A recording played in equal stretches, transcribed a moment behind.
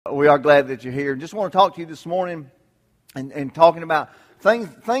we are glad that you're here. Just want to talk to you this morning and talking about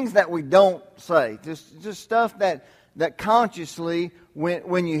things that we don't say. Just stuff that consciously,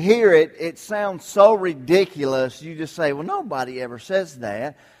 when you hear it, it sounds so ridiculous. You just say, well, nobody ever says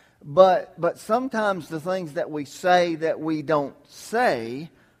that. But sometimes the things that we say that we don't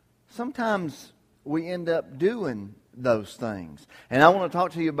say, sometimes we end up doing those things. And I want to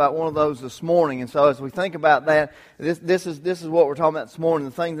talk to you about one of those this morning. And so as we think about that, this is what we're talking about this morning,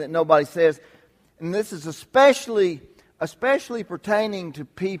 the things that nobody says. And this is especially pertaining to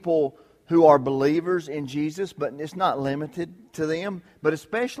people who are believers in Jesus, but it's not limited to them, but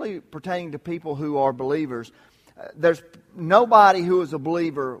especially pertaining to people who are believers. There's nobody who is a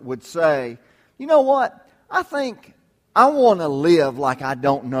believer would say, you know what, I think I want to live like I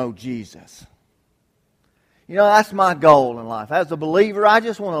don't know Jesus. You know, that's my goal in life. As a believer, I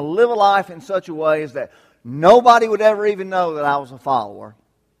just want to live a life in such a way as that nobody would ever even know that I was a follower.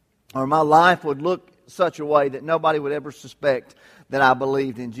 Or my life would look such a way that nobody would ever suspect that I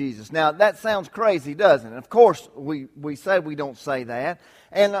believed in Jesus. Now, that sounds crazy, doesn't it? Of course, we say we don't say that.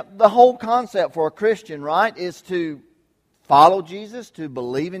 And the whole concept for a Christian, right, is to follow Jesus, to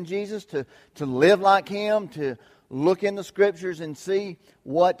believe in Jesus, to live like Him, to look in the Scriptures and see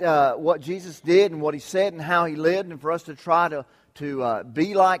what Jesus did and what He said and how He lived, and for us to try to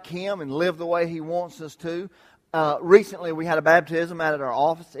be like Him and live the way He wants us to. Recently, we had a baptism out at our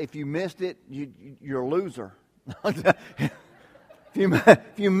office. If you missed it, you're a loser. If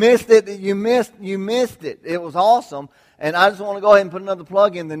you missed it, you missed it. It was awesome. And I just want to go ahead and put another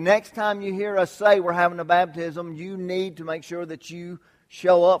plug in. The next time you hear us say we're having a baptism, you need to make sure that you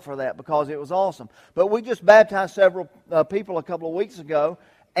show up for that, because it was awesome. But we just baptized several people a couple of weeks ago,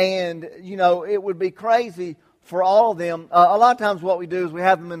 and you know, it would be crazy for all of them. A lot of times what we do is we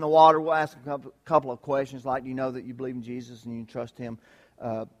have them in the water. We'll ask them a couple of questions like, do you know that you believe in Jesus and you trust Him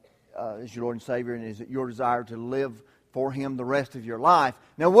as your Lord and Savior, and is it your desire to live for Him the rest of your life?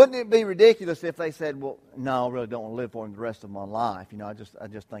 Now, wouldn't it be ridiculous if they said, well, no, I really don't want to live for Him the rest of my life. You know, I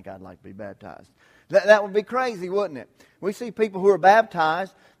just think I'd like to be baptized. That would be crazy, wouldn't it? We see people who are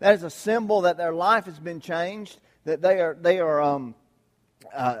baptized. That is a symbol that their life has been changed, that they are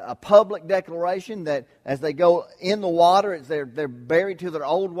a public declaration that as they go in the water, they're buried to their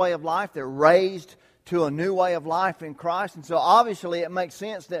old way of life. They're raised to a new way of life in Christ. And so obviously it makes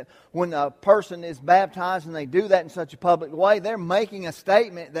sense that when a person is baptized and they do that in such a public way, they're making a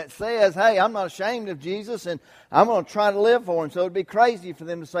statement that says, hey, I'm not ashamed of Jesus and I'm going to try to live for Him. So it would be crazy for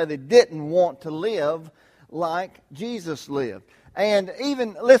them to say they didn't want to live like Jesus lived. And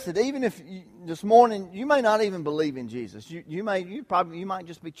even if this morning you may not even believe in Jesus, you might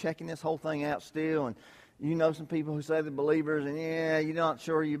just be checking this whole thing out still, and you know some people who say they're believers, and you're not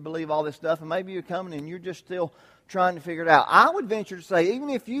sure you believe all this stuff, and maybe you're coming and you're just still trying to figure it out. I would venture to say, even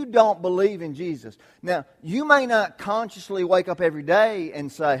if you don't believe in Jesus, now, you may not consciously wake up every day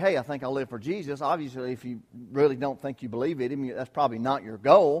and say, hey, I think I'll live for Jesus. Obviously, if you really don't think you believe it, I mean, that's probably not your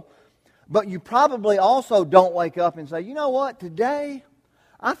goal. But you probably also don't wake up and say, you know what, today,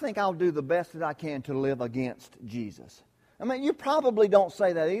 I think I'll do the best that I can to live against Jesus. I mean, you probably don't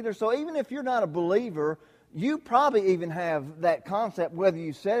say that either. So even if you're not a believer, you probably even have that concept, whether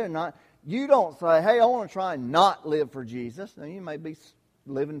you said it or not. You don't say, hey, I want to try and not live for Jesus. Now, you may be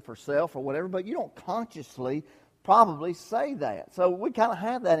living for self or whatever, but you don't consciously probably say that. So we kind of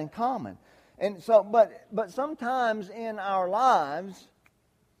have that in common. And so, but sometimes in our lives,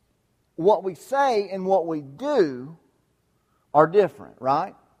 what we say and what we do are different,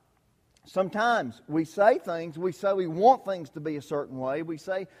 right? Sometimes we say things, we say we want things to be a certain way. We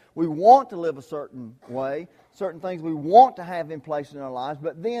say we want to live a certain way, certain things we want to have in place in our lives.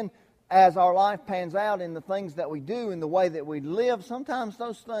 But then as our life pans out in the things that we do and the way that we live, sometimes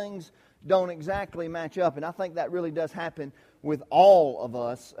those things don't exactly match up. And I think that really does happen with all of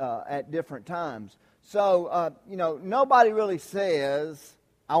us at different times. So, nobody really says,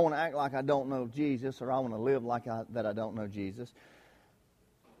 I want to act like I don't know Jesus, or I want to live like that I don't know Jesus.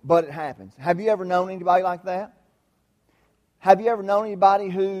 But it happens. Have you ever known anybody like that? Have you ever known anybody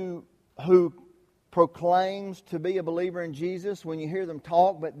who proclaims to be a believer in Jesus when you hear them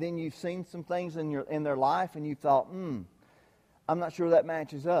talk, but then you've seen some things in their life and you thought, I'm not sure that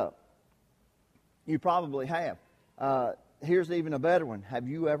matches up? You probably have. Here's even a better one. Have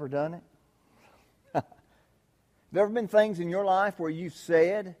you ever done it? There have been things in your life where you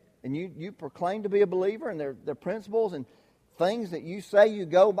said and you proclaim to be a believer, and they're principles and things that you say you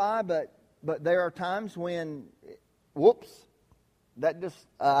go by, but there are times when, whoops, that just,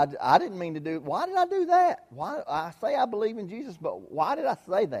 I didn't mean to do. Why did I do that? Why I say I believe in Jesus, but why did I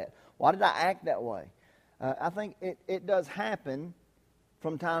say that? Why did I act that way? I think it does happen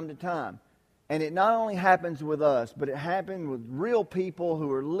from time to time. And it not only happens with us, but it happened with real people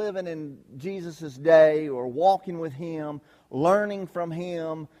who are living in Jesus' day or walking with Him, learning from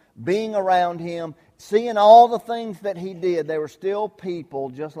Him, being around Him, seeing all the things that He did. They were still people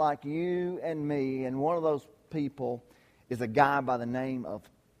just like you and me. And one of those people is a guy by the name of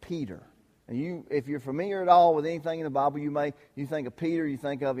Peter. And if you're familiar at all with anything in the Bible, you think of Peter, you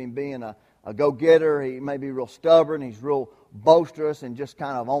think of him being a go-getter. He may be real stubborn. He's real boisterous and just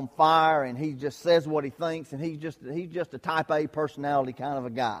kind of on fire, and he just says what he thinks, and he's just a type A personality kind of a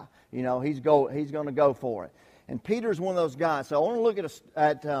guy. You know, he's going to go for it. And Peter's one of those guys. So I want to look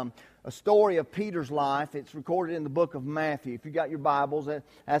at a story of Peter's life. It's recorded in the book of Matthew. If you got your Bibles,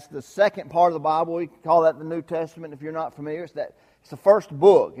 that's the second part of the Bible. We call that the New Testament. If you're not familiar, it's the first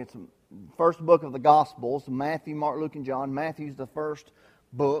book. It's the first book of the Gospels: Matthew, Mark, Luke, and John. Matthew's the first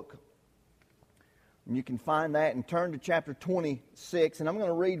book. And you can find that and turn to chapter 26, and I'm going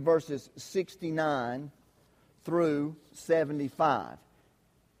to read verses 69 through 75.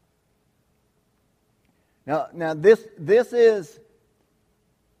 Now this is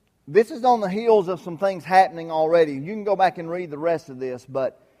on the heels of some things happening already. You can go back and read the rest of this,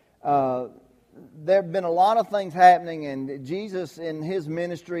 but there have been a lot of things happening, and Jesus in His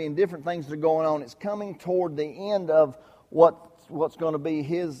ministry and different things that are going on. It's coming toward the end of what's going to be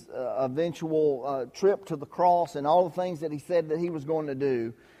His eventual trip to the cross and all the things that He said that He was going to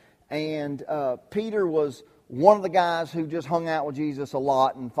do. And Peter was one of the guys who just hung out with Jesus a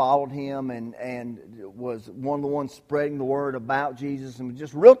lot and followed Him and was one of the ones spreading the word about Jesus and was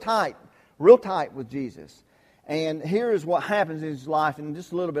just real tight with Jesus. And here is what happens in his life. In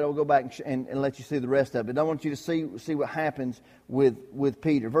just a little bit, I'll go back and let you see the rest of it. I want you to see what happens with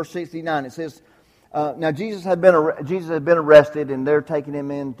Peter. Verse 69, it says, now Jesus had been arrested, and they're taking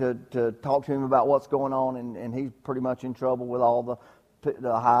him in to talk to him about what's going on, and he's pretty much in trouble with all the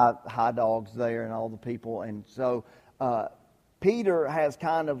high dogs there and all the people. And so Peter has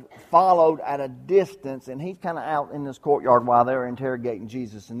kind of followed at a distance, and he's kind of out in this courtyard while they're interrogating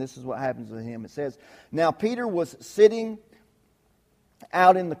Jesus. And this is what happens with him. It says, now Peter was sitting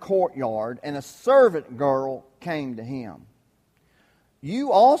out in the courtyard, and a servant girl came to him.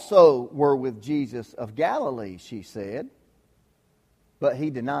 You also were with Jesus of Galilee, she said. But he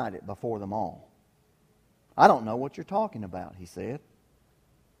denied it before them all. I don't know what you're talking about, he said.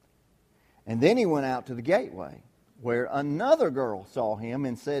 And then he went out to the gateway, where another girl saw him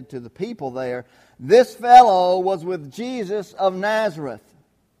and said to the people there, this fellow was with Jesus of Nazareth.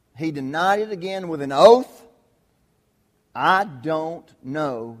 He denied it again with an oath. I don't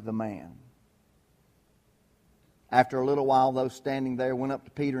know the man. After a little while, those standing there went up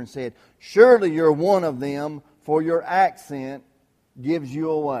to Peter and said, surely you're one of them, for your accent gives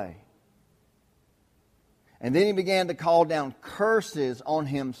you away. And then he began to call down curses on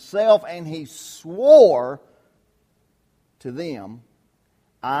himself, and he swore to them,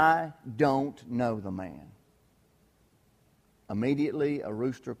 I don't know the man. Immediately a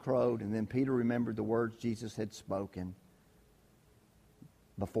rooster crowed, and then Peter remembered the words Jesus had spoken.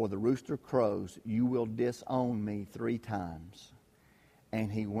 Before the rooster crows, you will disown me 3 times.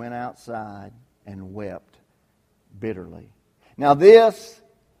 And he went outside and wept bitterly. Now this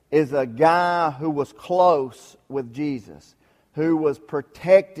is a guy who was close with Jesus, who was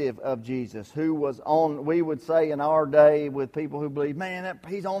protective of Jesus, who was on, we would say in our day with people who believe, man,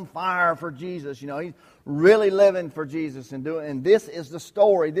 he's on fire for Jesus. You know, he's really living for Jesus and doing. And this is the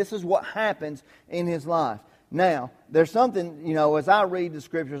story. This is what happens in his life. Now, there's something, you know, as I read the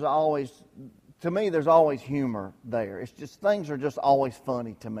Scriptures, to me, there's always humor there. It's just, things are just always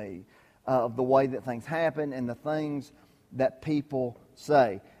funny to me, of the way that things happen and the things that people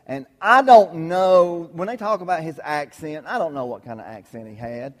say. And I don't know, when they talk about his accent, I don't know what kind of accent he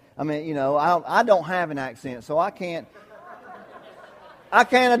had. I mean, you know, I don't have an accent, so I can't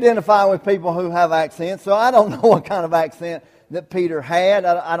identify with people who have accents, so I don't know what kind of accent that Peter had.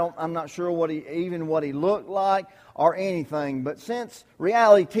 I'm not sure what he looked like or anything. But since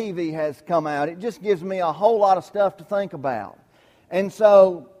reality TV has come out, it just gives me a whole lot of stuff to think about. And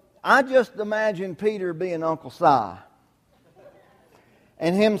so I just imagine Peter being Uncle Si.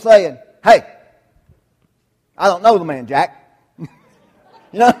 And him saying, hey, I don't know the man, Jack. You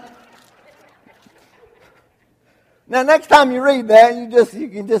know? Now, next time you read that, you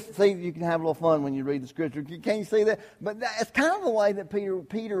can just see, you can have a little fun when you read the Scripture. Can you see that? But that's kind of the way that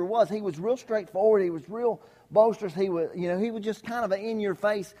Peter was. He was real straightforward. He was real boisterous. He was just kind of an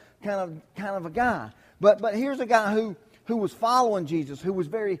in-your-face kind of a guy. But here's a guy who was following Jesus, who was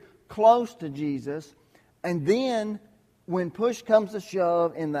very close to Jesus, and then when push comes to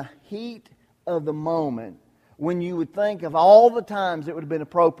shove, in the heat of the moment, when you would think of all the times it would have been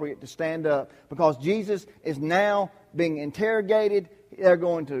appropriate to stand up, because Jesus is now being interrogated. They're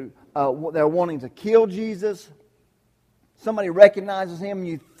wanting to kill Jesus. Somebody recognizes him.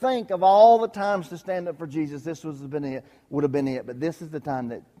 You think of all the times to stand up for Jesus. This would have been it. But this is the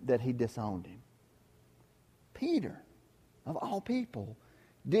time that he disowned him. Peter, of all people,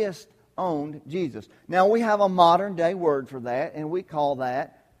 disowned Jesus. Now we have a modern day word for that, and we call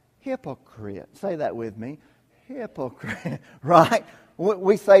that hypocrite. Say that with me. Hypocrite. Right?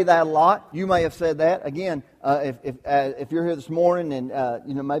 We say that a lot. You may have said that. Again, if you're here this morning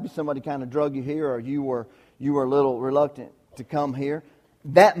and maybe somebody kind of drug you here, or you were a little reluctant to come here,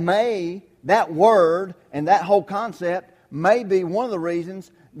 that word and that whole concept may be one of the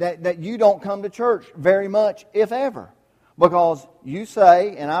reasons that you don't come to church very much, if ever. Because you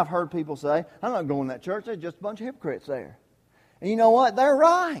say, and I've heard people say, I'm not going to that church, there's just a bunch of hypocrites there. And you know what? They're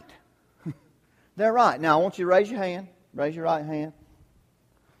right. They're right. Now, I want you to raise your hand. Raise your right hand.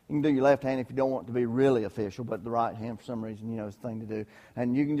 You can do your left hand if you don't want it to be really official, but the right hand, for some reason, is the thing to do.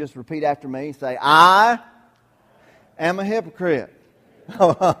 And you can just repeat after me. Say, I am a hypocrite.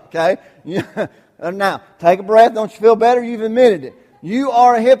 Okay? Now, take a breath. Don't you feel better? You've admitted it. You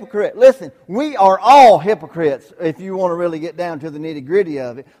are a hypocrite. Listen, we are all hypocrites if you want to really get down to the nitty-gritty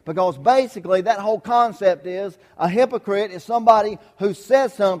of it. Because basically that whole concept is a hypocrite is somebody who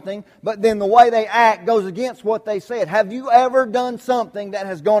says something, but then the way they act goes against what they said. Have you ever done something that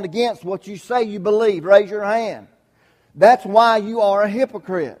has gone against what you say you believe? Raise your hand. That's why you are a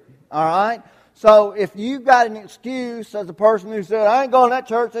hypocrite. All right? So if you've got an excuse as a person who said, I ain't going to that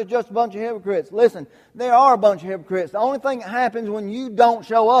church, there's just a bunch of hypocrites. Listen, there are a bunch of hypocrites. The only thing that happens when you don't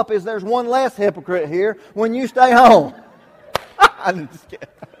show up is there's one less hypocrite here when you stay home. I'm just kidding.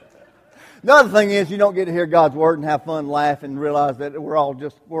 The other thing is you don't get to hear God's Word and have fun, laugh, and realize that we're all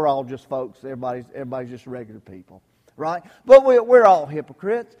just folks. Everybody's just regular people. Right? But we're all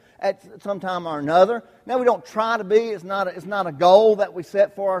hypocrites at some time or another. Now, we don't try to be. It's not a goal that we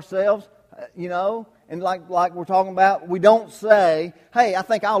set for ourselves. And like we're talking about, we don't say, hey, I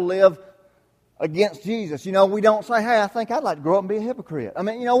think I'll live against Jesus. We don't say, hey, I think I'd like to grow up and be a hypocrite. I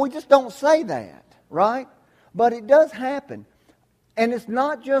mean, we just don't say that, right? But it does happen. And it's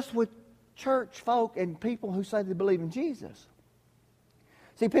not just with church folk and people who say they believe in Jesus.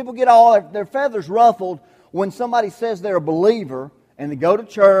 See, people get all their feathers ruffled when somebody says they're a believer, and they go to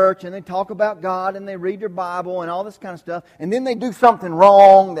church, and they talk about God, and they read their Bible, and all this kind of stuff, and then they do something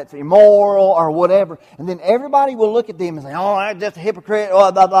wrong that's immoral or whatever, and then everybody will look at them and say, oh, I'm just a hypocrite,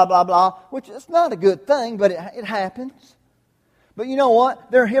 oh, blah, blah, blah, blah, which is not a good thing, but it happens. But you know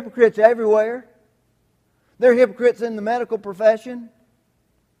what? There are hypocrites everywhere. There are hypocrites in the medical profession,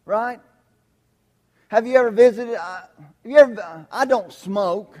 right? Have you ever visited? I don't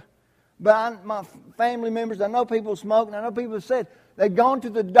smoke, but my family members, I know people smoke, and I know people have said, they've gone to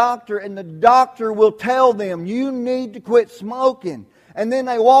the doctor, and the doctor will tell them, you need to quit smoking. And then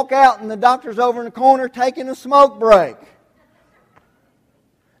they walk out, and the doctor's over in the corner taking a smoke break.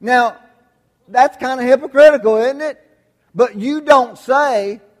 Now, that's kind of hypocritical, isn't it? But you don't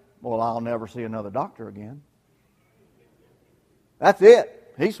say, well, I'll never see another doctor again. That's it.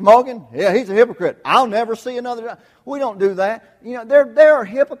 He's smoking? Yeah, he's a hypocrite. I'll never see another doctor. We don't do that. There are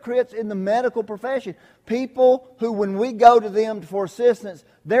hypocrites in the medical profession. People who, when we go to them for assistance,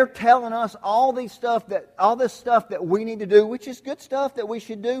 they're telling us all this stuff that we need to do, which is good stuff that we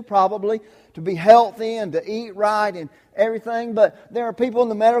should do probably to be healthy and to eat right and everything. But there are people in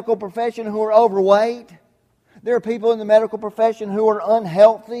the medical profession who are overweight. There are people in the medical profession who are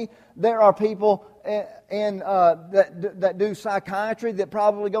unhealthy. There are people that do psychiatry that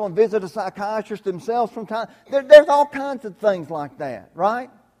probably go and visit a psychiatrist themselves from time. There's all kinds of things like that,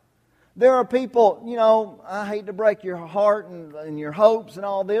 right? There are people, I hate to break your heart and your hopes and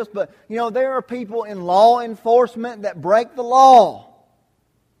all this, but, there are people in law enforcement that break the law,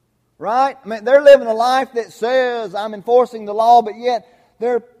 right? I mean, they're living a life that says, I'm enforcing the law, but yet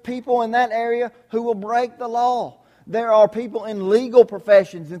there are people in that area who will break the law. There are people in legal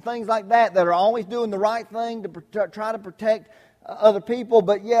professions and things like that are always doing the right thing to try to protect other people,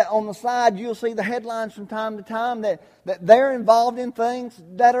 but yet on the side you'll see the headlines from time to time that they're involved in things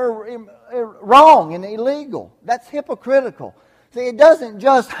that are wrong and illegal. That's hypocritical. See, it doesn't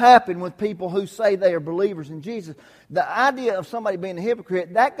just happen with people who say they are believers in Jesus. The idea of somebody being a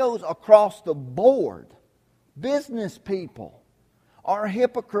hypocrite, that goes across the board. Business people are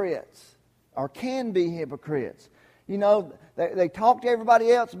hypocrites or can be hypocrites. They talk to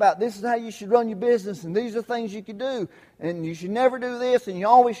everybody else about this is how you should run your business and these are things you could do and you should never do this and you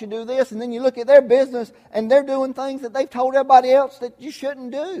always should do this, and then you look at their business and they're doing things that they've told everybody else that you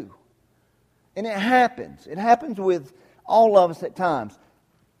shouldn't do. And it happens. It happens with all of us at times.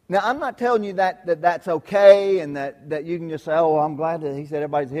 Now, I'm not telling you that's okay and that you can just say, oh, I'm glad that he said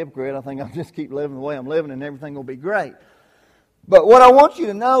everybody's a hypocrite. I think I'll just keep living the way I'm living and everything will be great. But what I want you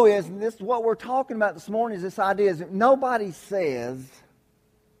to know is, and this is what we're talking about this morning, is this idea is that nobody says,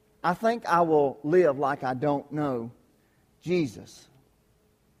 I think I will live like I don't know Jesus.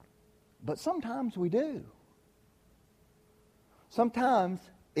 But sometimes we do. Sometimes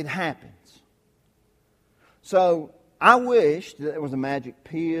it happens. So I wish that there was a magic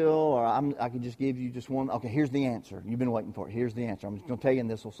pill, or I could just give you just one. Okay, here's the answer. You've been waiting for it. Here's the answer. I'm just going to tell you, and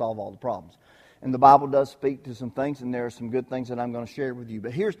this will solve all the problems. And the Bible does speak to some things, and there are some good things that I'm going to share with you.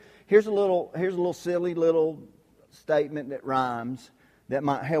 But here's a little silly little statement that rhymes that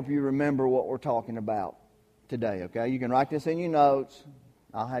might help you remember what we're talking about today. Okay, you can write this in your notes.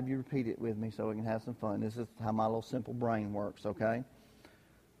 I'll have you repeat it with me so we can have some fun. This is how my little simple brain works. Okay.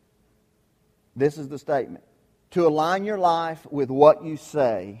 This is the statement. To align your life with what you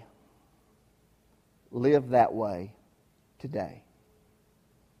say, live that way today.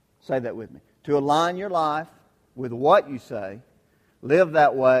 Say that with me. To align your life with what you say, live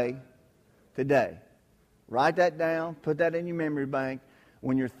that way today. Write that down. Put that in your memory bank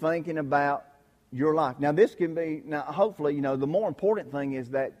when you're thinking about your life. Now, this can be, hopefully, the more important thing is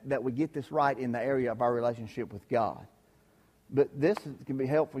that we get this right in the area of our relationship with God. But this can be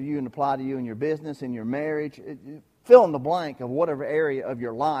helpful to you and apply to you in your business, in your marriage. Fill in the blank of whatever area of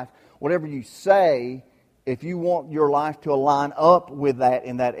your life. Whatever you say, if you want your life to align up with that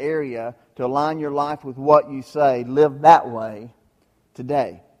in that area, to align your life with what you say, live that way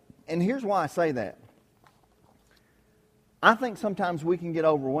today. And here's why I say that. I think sometimes we can get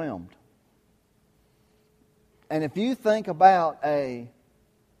overwhelmed. And if you think about a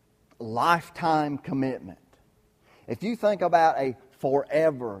lifetime commitment, if you think about a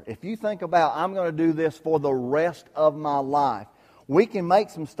forever, if you think about I'm going to do this for the rest of my life, we can make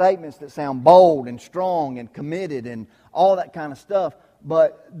some statements that sound bold and strong and committed and all that kind of stuff.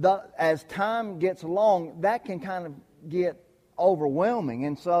 But as time gets along, that can kind of get overwhelming.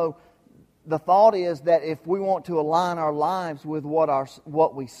 And so the thought is that if we want to align our lives with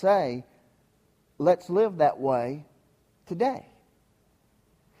what we say, let's live that way today.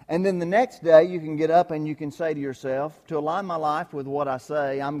 And then the next day you can get up and you can say to yourself, to align my life with what I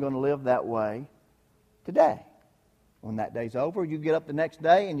say, I'm going to live that way today. When that day's over, you get up the next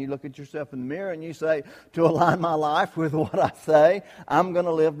day and you look at yourself in the mirror and you say, to align my life with what I say, I'm going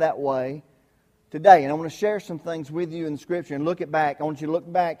to live that way today. And I want to share some things with you in Scripture and look it back. I want you to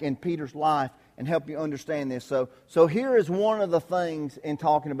look back in Peter's life and help you understand this. So here is one of the things in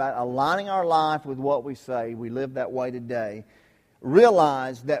talking about aligning our life with what we say. We live that way today.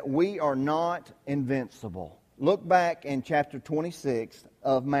 Realize that we are not invincible. Look back in chapter 26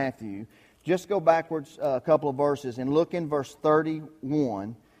 of Matthew. Just go backwards a couple of verses and look in verse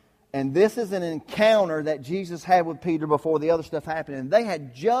 31. And this is an encounter that Jesus had with Peter before the other stuff happened. And they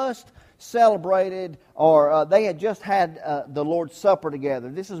had just celebrated, or they had just had the Lord's Supper together.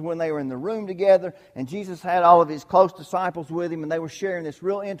 This is when they were in the room together, and Jesus had all of His close disciples with Him, and they were sharing this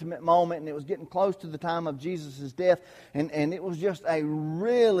real intimate moment, and it was getting close to the time of Jesus' death, and it was just a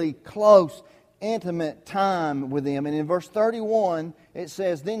really close, intimate time with them. And in verse 31, it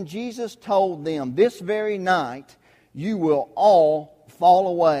says, Then Jesus told them, This very night you will all fall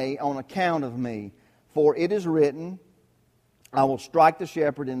away on account of me, for it is written, I will strike the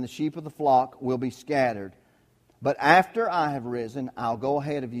shepherd, and the sheep of the flock will be scattered. But after I have risen, I'll go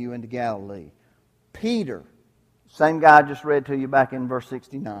ahead of you into Galilee. Peter, same guy I just read to you back in verse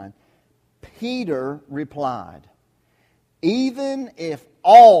 69, Peter replied, Even if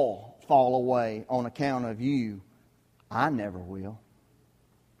all fall away on account of you, I never will.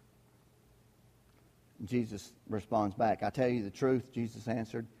 Jesus responds back, I tell you the truth, Jesus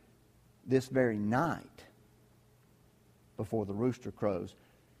answered, this very night, before the rooster crows,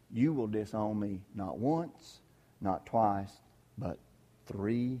 you will disown me not once, not twice, but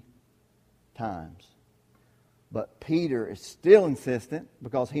 3 times. But Peter is still insistent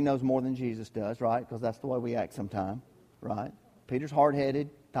because he knows more than Jesus does, right? Because that's the way we act sometimes, right? Peter's hard-headed,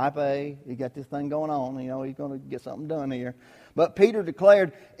 type A. He got this thing going on. He's going to get something done here. But Peter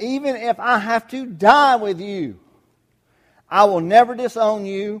declared, even if I have to die with you, I will never disown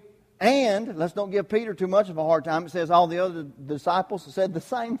you. And, let's don't give Peter too much of a hard time, it says all the other disciples said the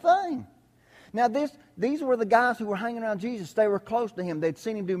same thing. Now, these were the guys who were hanging around Jesus. They were close to Him. They'd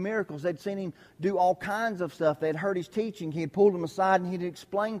seen Him do miracles. They'd seen Him do all kinds of stuff. They'd heard His teaching. He had pulled them aside and He'd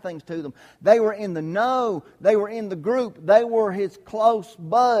explained things to them. They were in the know. They were in the group. They were His close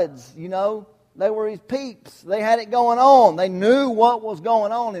buds, They were his peeps. They had it going on. They knew what was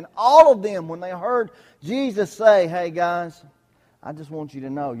going on. And all of them, when they heard Jesus say, hey guys, I just want you to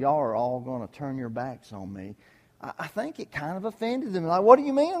know, y'all are all going to turn your backs on me. I think it kind of offended them. Like, what do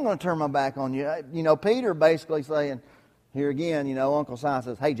you mean I'm going to turn my back on you? You know, Peter basically saying, here again, you know, Uncle Si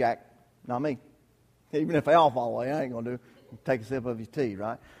says, hey Jack, not me. Even if they all fall away, I ain't going to take a sip of his tea,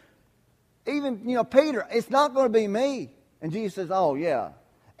 right? Even, you know, Peter, it's not going to be me. And Jesus says, oh yeah.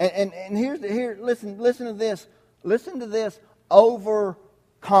 And listen to this. Listen to this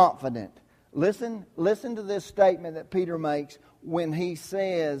overconfident. Listen to this statement that Peter makes when he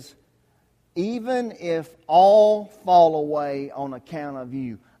says, even if all fall away on account of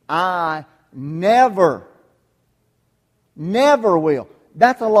you, I never will.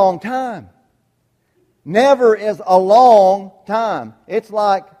 That's a long time. Never is a long time. It's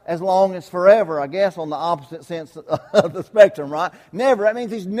like as long as forever, I guess, on the opposite sense of the spectrum, right? Never. That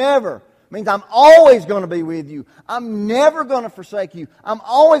means he's never. It means I'm always going to be with you. I'm never going to forsake you. I'm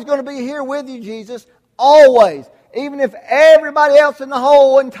always going to be here with you, Jesus. Always. Even if everybody else in the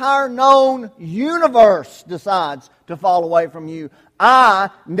whole entire known universe decides to fall away from you, I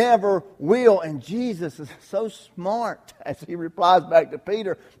never will. And Jesus is so smart as he replies back to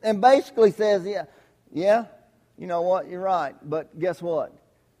Peter and basically says, yeah, you know what, you're right. But guess what?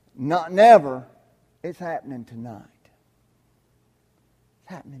 Not never. It's happening tonight. It's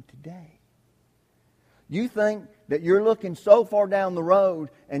happening today. You think that you're looking so far down the road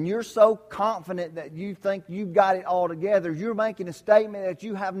and you're so confident that you think you've got it all together. You're making a statement that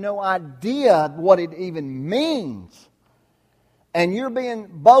you have no idea what it even means. And you're being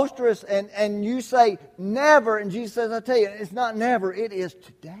boisterous and you say never. And Jesus says, I tell you, it's not never, it is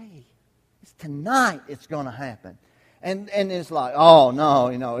today. It's tonight it's going to happen. And it's like, oh no,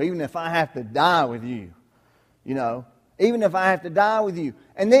 you know, even if I have to die with you, you know, even if I have to die with you.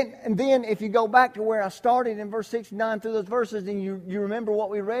 And then if you go back to where I started in verse 69 through those verses, and you remember what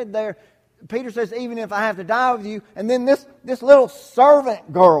we read there, Peter says, even if I have to die with you. And then this little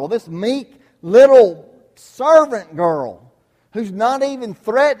servant girl, this meek little servant girl, who's not even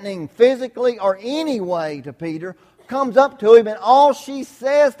threatening physically or any way to Peter, comes up to him, and all she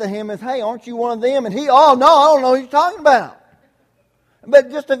says to him is, hey, aren't you one of them? And he, oh no, I don't know what you're talking about.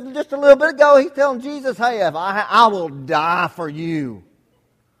 But just a little bit ago, he's telling Jesus, hey, if I will die for you.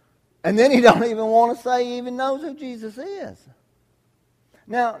 And then he don't even want to say he even knows who Jesus is.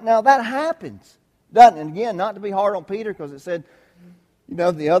 Now that happens, doesn't it? And again, not to be hard on Peter, because it said, you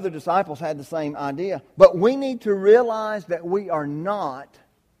know, the other disciples had the same idea. But we need to realize that we are not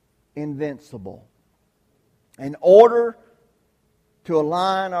invincible. In order to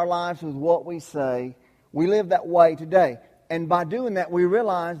align our lives with what we say, we live that way today. And by doing that, we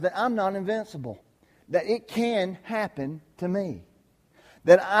realize that I'm not invincible. That it can happen to me.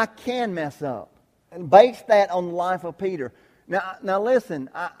 That I can mess up. And base that on the life of Peter. Now listen,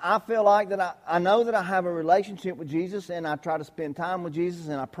 I feel like that I know that I have a relationship with Jesus, and I try to spend time with Jesus,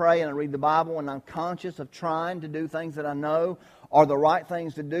 and I pray and I read the Bible, and I'm conscious of trying to do things that I know are the right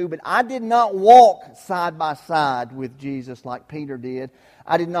things to do. But I did not walk side by side with Jesus like Peter did.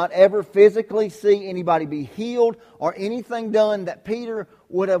 I did not ever physically see anybody be healed or anything done that Peter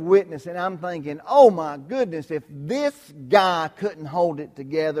would have witnessed. And I'm thinking, oh my goodness, if this guy couldn't hold it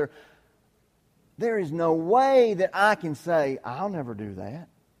together, there is no way that I can say, I'll never do that.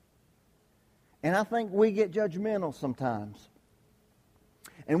 And I think we get judgmental sometimes.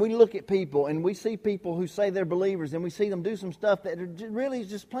 And we look at people and we see people who say they're believers, and we see them do some stuff that really is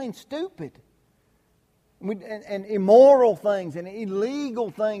just plain stupid. And immoral things and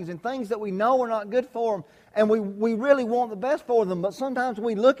illegal things and things that we know are not good for them. And we really want the best for them. But sometimes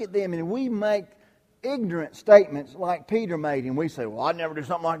we look at them and we make ignorant statements like Peter made. And we say, well, I'd never do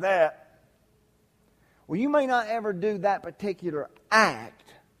something like that. Well, you may not ever do that particular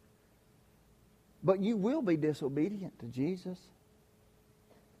act, but you will be disobedient to Jesus.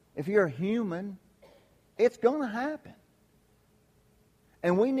 If you're a human, it's going to happen.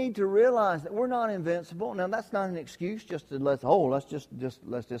 And we need to realize that we're not invincible. Now, that's not an excuse just to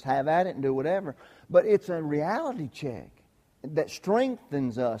let's just have at it and do whatever. But it's a reality check that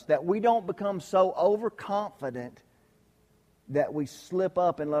strengthens us, that we don't become so overconfident that we slip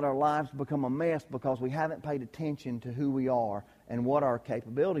up and let our lives become a mess because we haven't paid attention to who we are and what our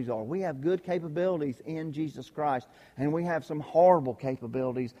capabilities are. We have good capabilities in Jesus Christ, and we have some horrible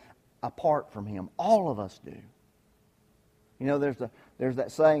capabilities apart from Him. All of us do. You know, there's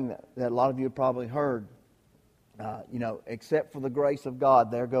that saying that a lot of you have probably heard, except for the grace of God,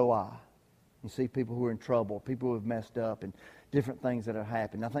 there go I. You see people who are in trouble, people who have messed up, and different things that have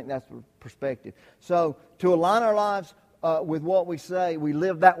happened. I think that's the perspective. So, to align our lives with what we say, we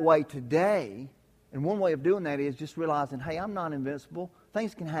live that way today. And one way of doing that is just realizing, hey, I'm not invincible.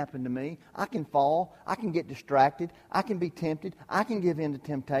 Things can happen to me. I can fall. I can get distracted. I can be tempted. I can give in to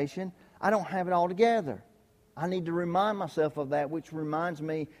temptation. I don't have it all together. I need to remind myself of that, which reminds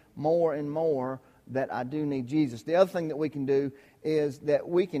me more and more that I do need Jesus. The other thing that we can do is that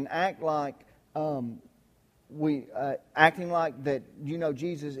we can act like acting like that.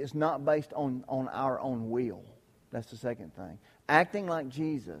 Jesus is not based on our own will. That's the second thing. Acting like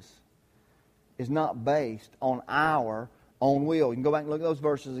Jesus is not based on our own will. You can go back and look at those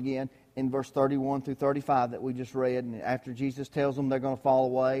verses again in verse 31 through 35 that we just read. And after Jesus tells them they're going to fall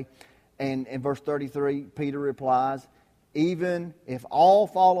away, and in verse 33, Peter replies, even if all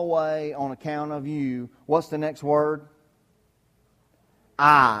fall away on account of you, what's the next word?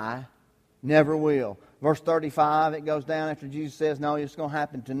 I never will. Verse 35, it goes down after Jesus says, no, it's going to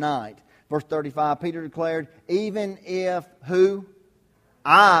happen tonight. Verse 35, Peter declared, even if who?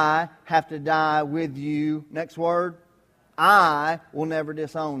 I have to die with you. Next word. I will never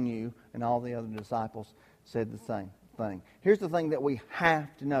disown you. And all the other disciples said the same thing. Here's the thing that we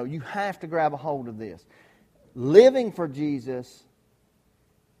have to know. You have to grab a hold of this. Living for Jesus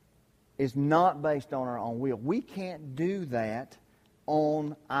is not based on our own will. We can't do that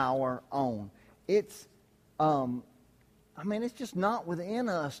on our own. It's just not within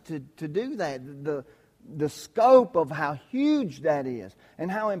us to do that. The scope of how huge that is and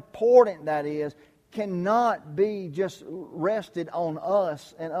how important that is cannot be just rested on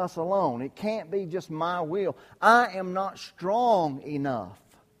us and us alone. It can't be just my will. I am not strong enough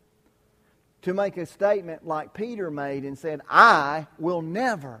to make a statement like Peter made and said, I will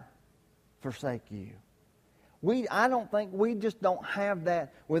never forsake you. I don't think we just don't have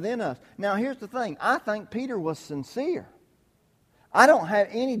that within us. Now here's the thing. I think Peter was sincere. I don't have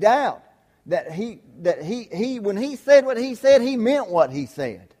any doubt that he when he said what he said, he meant what he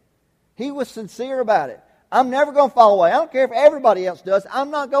said. He was sincere about it. I'm never going to fall away. I don't care if everybody else does. I'm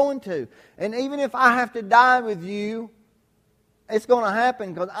not going to. And even if I have to die with you, it's going to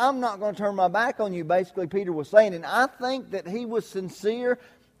happen because I'm not going to turn my back on you, basically Peter was saying. And I think that he was sincere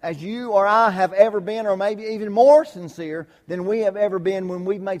as you or I have ever been, or maybe even more sincere than we have ever been when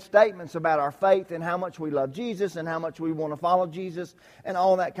we've made statements about our faith and how much we love Jesus and how much we want to follow Jesus and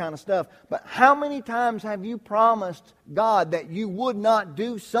all that kind of stuff. But how many times have you promised God that you would not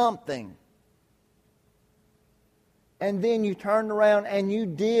do something, and then you turned around and you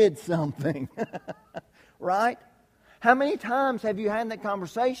did something? Right? How many times have you had that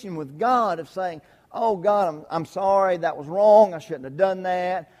conversation with God of saying, oh, God, I'm sorry, that was wrong, I shouldn't have done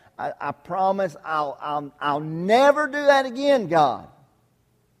that. I promise I'll never do that again, God.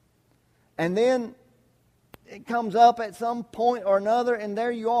 And then it comes up at some point or another, and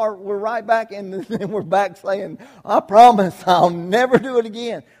there you are, we're right back, and we're back saying, I promise I'll never do it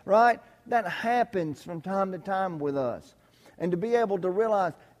again, right? That happens from time to time with us. And to be able to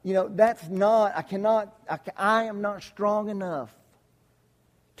realize, that's not, I am not strong enough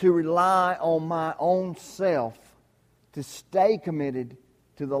to rely on my own self to stay committed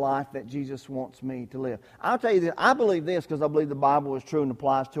to the life that Jesus wants me to live. I'll tell you this, I believe this because I believe the Bible is true and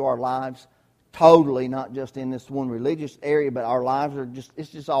applies to our lives totally, not just in this one religious area, but our lives it's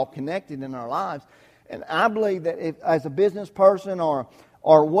just all connected in our lives. And I believe that if, as a business person or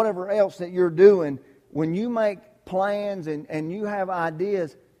whatever else that you're doing, when you make plans and you have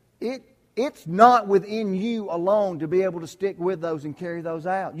ideas, it's not within you alone to be able to stick with those and carry those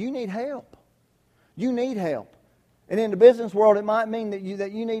out. You need help. You need help. And in the business world, it might mean that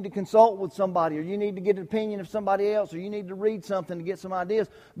you need to consult with somebody, or you need to get an opinion of somebody else, or you need to read something to get some ideas.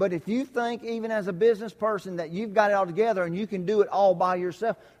 But if you think, even as a business person, that you've got it all together and you can do it all by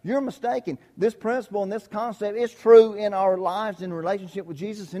yourself, you're mistaken. This principle and this concept is true in our lives in relationship with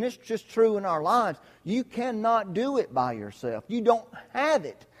Jesus, and it's just true in our lives. You cannot do it by yourself. You don't have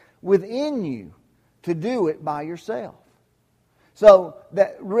it within you to do it by yourself. So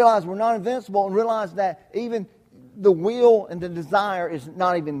realize we're not invincible, and realize that even the will and the desire is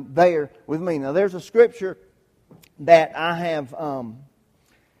not even there with me. Now, there's a scripture that I have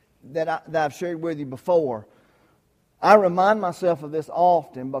that I've shared with you before. I remind myself of this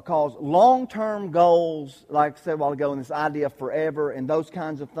often because long-term goals, like I said a while ago, and this idea of forever and those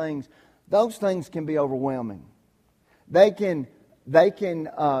kinds of things, those things can be overwhelming. They can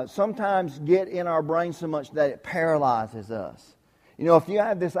sometimes get in our brain so much that it paralyzes us. If you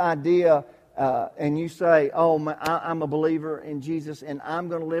have this idea and you say, oh, I'm a believer in Jesus and I'm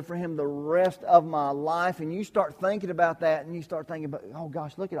going to live for Him the rest of my life, and you start thinking about that, and you start thinking about, oh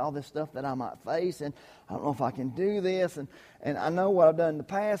gosh, look at all this stuff that I might face, and I don't know if I can do this, and I know what I've done in the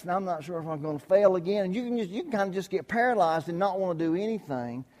past, and I'm not sure if I'm going to fail again, and you can kind of just get paralyzed and not want to do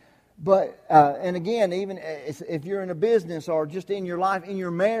anything. But, and again, even if you're in a business or just in your life, in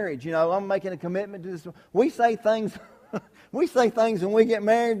your marriage, I'm making a commitment to this. We say things when we get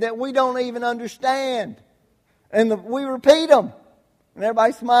married that we don't even understand. And we repeat them. And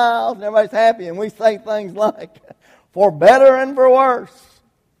everybody smiles and everybody's happy. And we say things like, for better and for worse.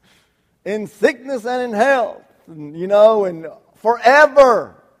 In sickness and in health. And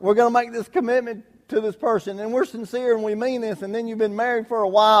forever. We're going to make this commitment to this person, and we're sincere and we mean this, and then you've been married for a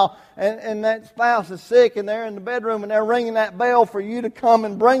while, and that spouse is sick, and they're in the bedroom, and they're ringing that bell for you to come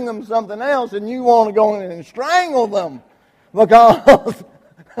and bring them something else, and you want to go in and strangle them because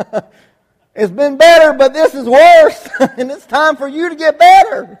it's been better, but this is worse, and it's time for you to get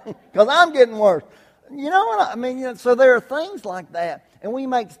better because I'm getting worse. You know what I mean? So there are things like that, and we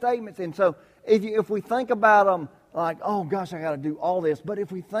make statements, and so if we think about them like, oh gosh, I got to do all this, but if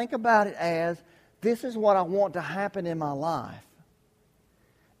we think about it as, this is what I want to happen in my life.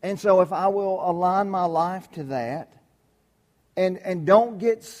 And so if I will align my life to that, and don't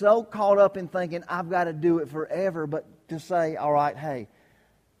get so caught up in thinking I've got to do it forever, but to say, all right, hey,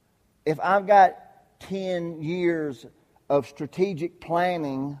 if I've got 10 years of strategic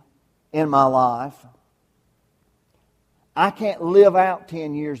planning in my life, I can't live out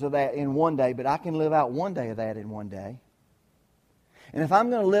 10 years of that in one day, but I can live out one day of that in one day. And if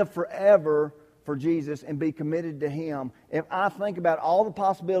I'm going to live forever for Jesus and be committed to Him, if I think about all the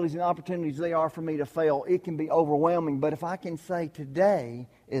possibilities and opportunities there are for me to fail, it can be overwhelming. But if I can say today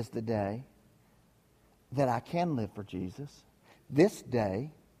is the day that I can live for Jesus, this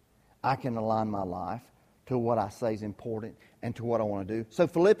day I can align my life to what I say is important and to what I want to do. So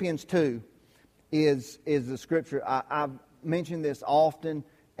Philippians 2 is the scripture. I've mentioned this often,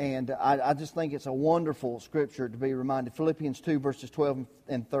 and I just think it's a wonderful scripture to be reminded. Philippians 2 verses 12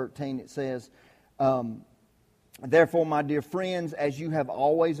 and 13, it says, therefore, my dear friends, as you have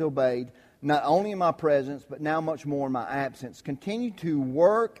always obeyed, not only in my presence, but now much more in my absence, continue to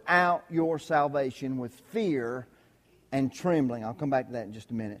work out your salvation with fear and trembling. I'll come back to that in just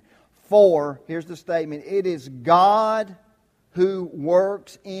a minute. For, here's the statement, it is God who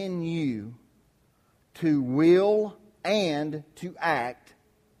works in you to will and to act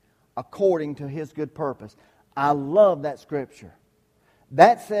according to His good purpose. I love that scripture.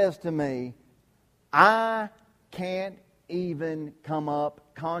 That says to me, I can't even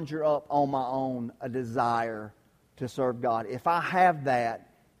conjure up on my own a desire to serve God. If I have that,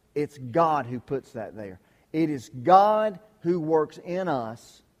 it's God who puts that there. It is God who works in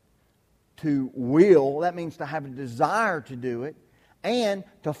us to will, that means to have a desire to do it, and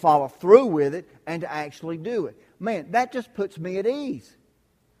to follow through with it, and to actually do it. Man, that just puts me at ease.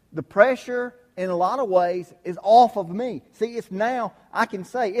 The pressure, in a lot of ways, is off of me. See, it's now, I can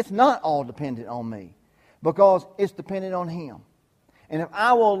say, it's not all dependent on me, because it's dependent on Him. And if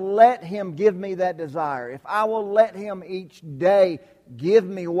I will let Him give me that desire, if I will let Him each day give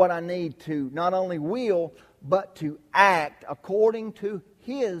me what I need to not only will, but to act according to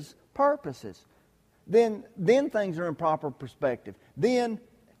His purposes, then things are in proper perspective. Then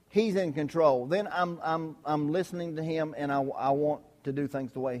He's in control. Then I'm listening to Him, and I want to do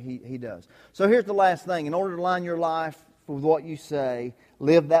things the way He does. So here's the last thing. In order to align your life with what you say,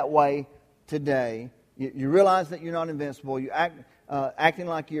 live that way today. You realize that you're not invincible. You acting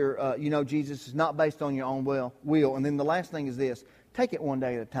like you're, Jesus is not based on your own will. And then the last thing is this. Take it one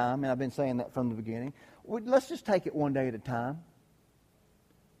day at a time. And I've been saying that from the beginning. Let's just take it one day at a time.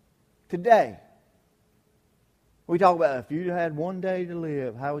 Today. We talk about if you had one day to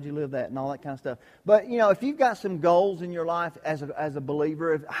live, how would you live that and all that kind of stuff. But, if you've got some goals in your life as a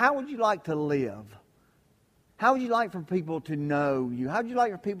believer, how would you like to live? How would you like for people to know you? How would you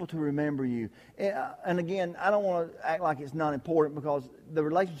like for people to remember you? And again, I don't want to act like it's not important, because the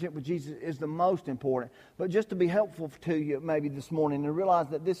relationship with Jesus is the most important. But just to be helpful to you maybe this morning and realize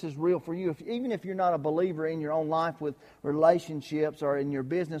that this is real for you. Even if you're not a believer in your own life with relationships or in your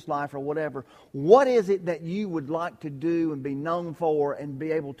business life or whatever, what is it that you would like to do and be known for and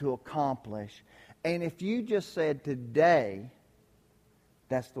be able to accomplish? And if you just said today,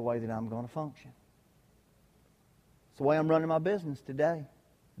 that's the way that I'm going to function. It's the way I'm running my business today.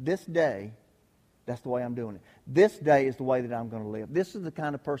 This day, that's the way I'm doing it. This day is the way that I'm going to live. This is the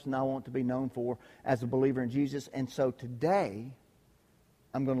kind of person I want to be known for as a believer in Jesus. And so today,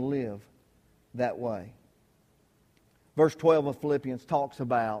 I'm going to live that way. Verse 12 of Philippians talks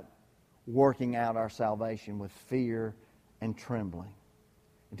about working out our salvation with fear and trembling.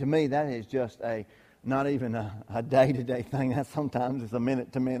 And to me, that is just not even a day-to-day thing. That sometimes it's a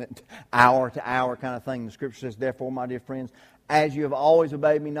minute-to-minute, hour-to-hour kind of thing. The Scripture says, therefore, my dear friends, as you have always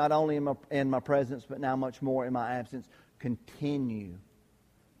obeyed me, not only in my presence, but now much more in my absence, continue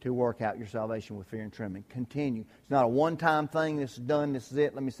to work out your salvation with fear and trembling. Continue. It's not a one-time thing. This is done. This is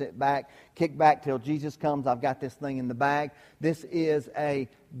it. Let me sit back, kick back till Jesus comes. I've got this thing in the bag. This is a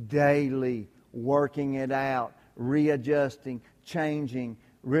daily working it out, readjusting, changing,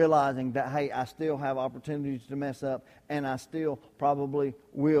 realizing that, hey, I still have opportunities to mess up, and I still probably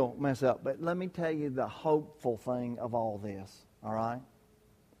will mess up. But let me tell you the hopeful thing of all this, all right?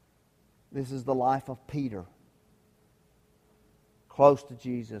 This is the life of Peter. Close to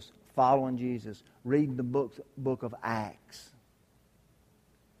Jesus, following Jesus, reading the book of Acts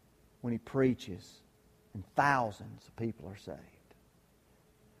when he preaches, and thousands of people are saved.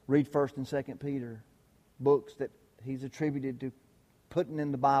 Read 1st and 2nd Peter, books that he's attributed to putting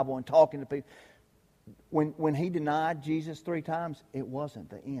in the Bible and talking to people. When he denied Jesus 3 times, it wasn't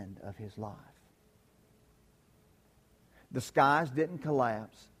the end of his life. The skies didn't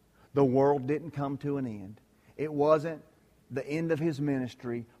collapse. The world didn't come to an end. It wasn't the end of his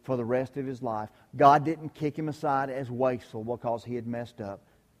ministry for the rest of his life. God didn't kick him aside as wasteful because he had messed up.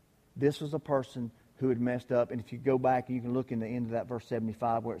 This was a person who had messed up. And if you go back, you can look in the end of that verse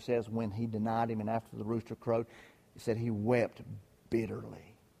 75 where it says, when he denied him and after the rooster crowed, it said he wept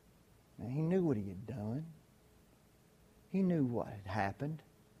bitterly. Now, he knew what he had done. He knew what had happened.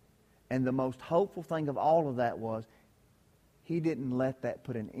 And the most hopeful thing of all of that was he didn't let that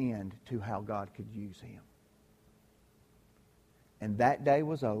put an end to how God could use him. And that day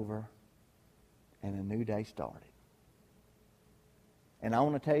was over, and a new day started. And I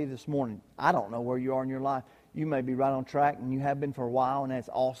want to tell you this morning, I don't know where you are in your life. You may be right on track, and you have been for a while, and that's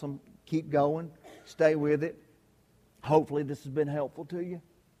awesome. Keep going. Stay with it. Hopefully this has been helpful to you.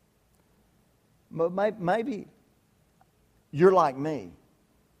 But maybe you're like me.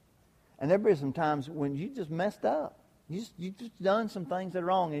 And there'll be some times when you just messed up. You just done some things that are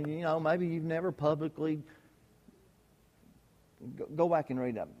wrong. And, maybe you've never publicly... Go back and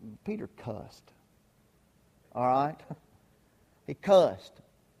read that. Peter cussed. All right? He cussed.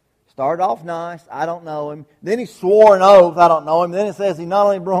 Started off nice. I don't know him. Then he swore an oath. I don't know him. Then it says he not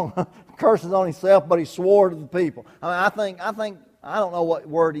only brought curses on himself, but he swore to the people. I think I don't know what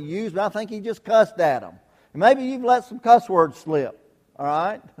word he used, but I think he just cussed at them. And maybe you've let some cuss words slip. All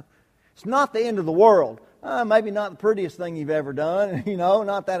right? It's not the end of the world. Maybe not the prettiest thing you've ever done.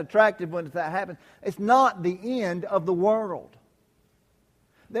 Not that attractive when that happens. It's not the end of the world.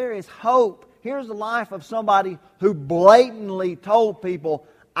 There is hope. Here's the life of somebody who blatantly told people,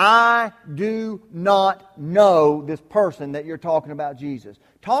 I do not know this person that you're talking about, Jesus.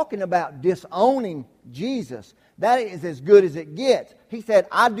 Talking about disowning Jesus, that is as good as it gets. He said,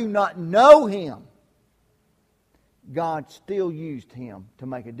 I do not know him. God still used him to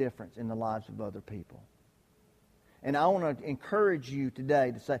make a difference in the lives of other people. And I want to encourage you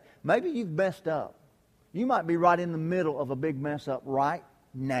today to say, maybe you've messed up. You might be right in the middle of a big mess up right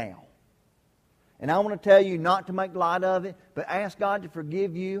now. And I want to tell you not to make light of it, but ask God to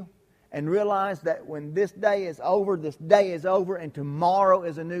forgive you and realize that when this day is over, and tomorrow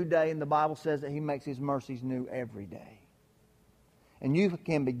is a new day, and the Bible says that He makes His mercies new every day. And you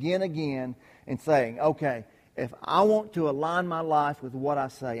can begin again in saying, okay, if I want to align my life with what I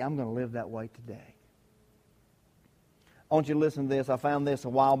say, I'm going to live that way today. I want you to listen to this. I found this a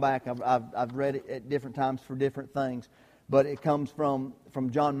while back. I've read it at different times for different things. But it comes from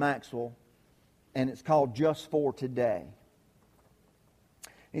John Maxwell, and it's called Just for Today.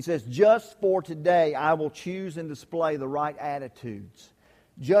 He says, just for today, I will choose and display the right attitudes.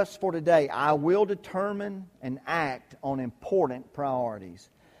 Just for today, I will determine and act on important priorities.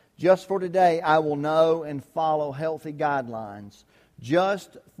 Just for today, I will know and follow healthy guidelines.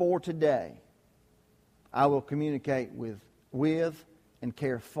 Just for today, I will communicate with and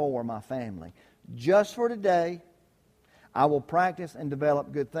care for my family. Just for today, I will practice and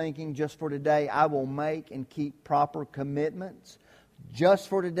develop good thinking. Just for today, I will make and keep proper commitments. Just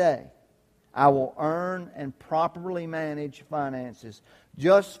for today, I will earn and properly manage finances.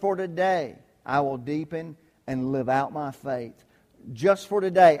 Just for today, I will deepen and live out my faith. Just for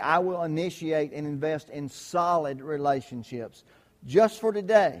today, I will initiate and invest in solid relationships. Just for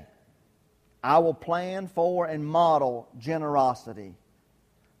today, I will plan for and model generosity.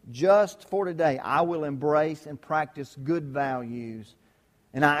 Just for today, I will embrace and practice good values.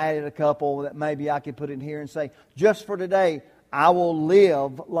 And I added a couple that maybe I could put in here and say, just for today, I will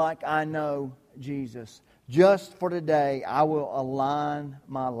live like I know Jesus. Just for today, I will align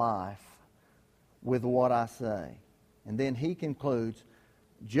my life with what I say. And then he concludes,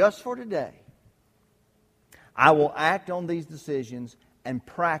 just for today, I will act on these decisions and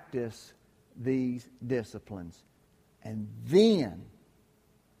practice these disciplines. And then,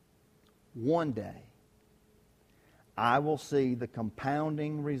 one day, I will see the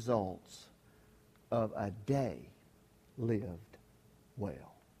compounding results of a day lived well.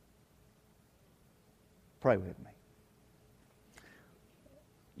 Pray with me.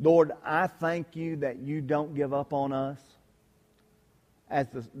 Lord, I thank you that you don't give up on us. As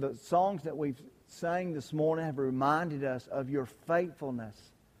the songs that we've sang this morning have reminded us of your faithfulness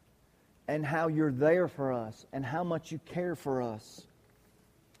and how you're there for us and how much you care for us.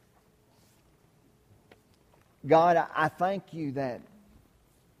 God, I thank you that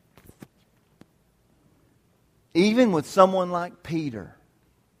even with someone like Peter,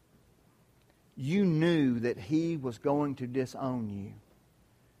 you knew that he was going to disown you,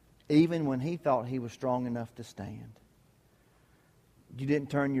 even when he thought he was strong enough to stand. You didn't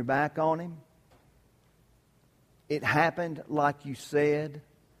turn your back on him. It happened like you said,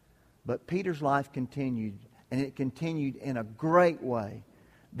 but Peter's life continued, and it continued in a great way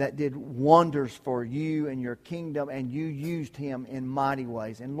that did wonders for you and your kingdom, and you used him in mighty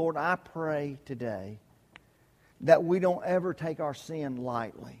ways. And Lord, I pray today that we don't ever take our sin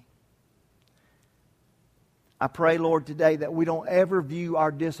lightly. I pray, Lord, today that we don't ever view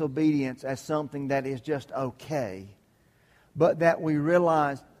our disobedience as something that is just okay, but that we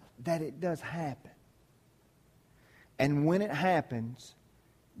realize that it does happen. And when it happens,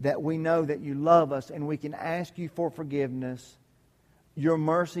 that we know that you love us and we can ask you for forgiveness. Your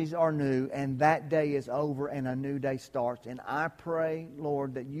mercies are new, and that day is over and a new day starts. And I pray,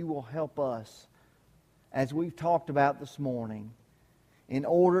 Lord, that you will help us, as we've talked about this morning, in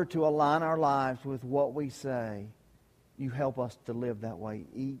order to align our lives with what we say. You help us to live that way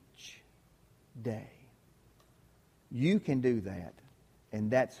each day. You can do that, and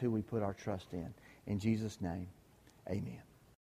that's who we put our trust in. In Jesus' name, amen.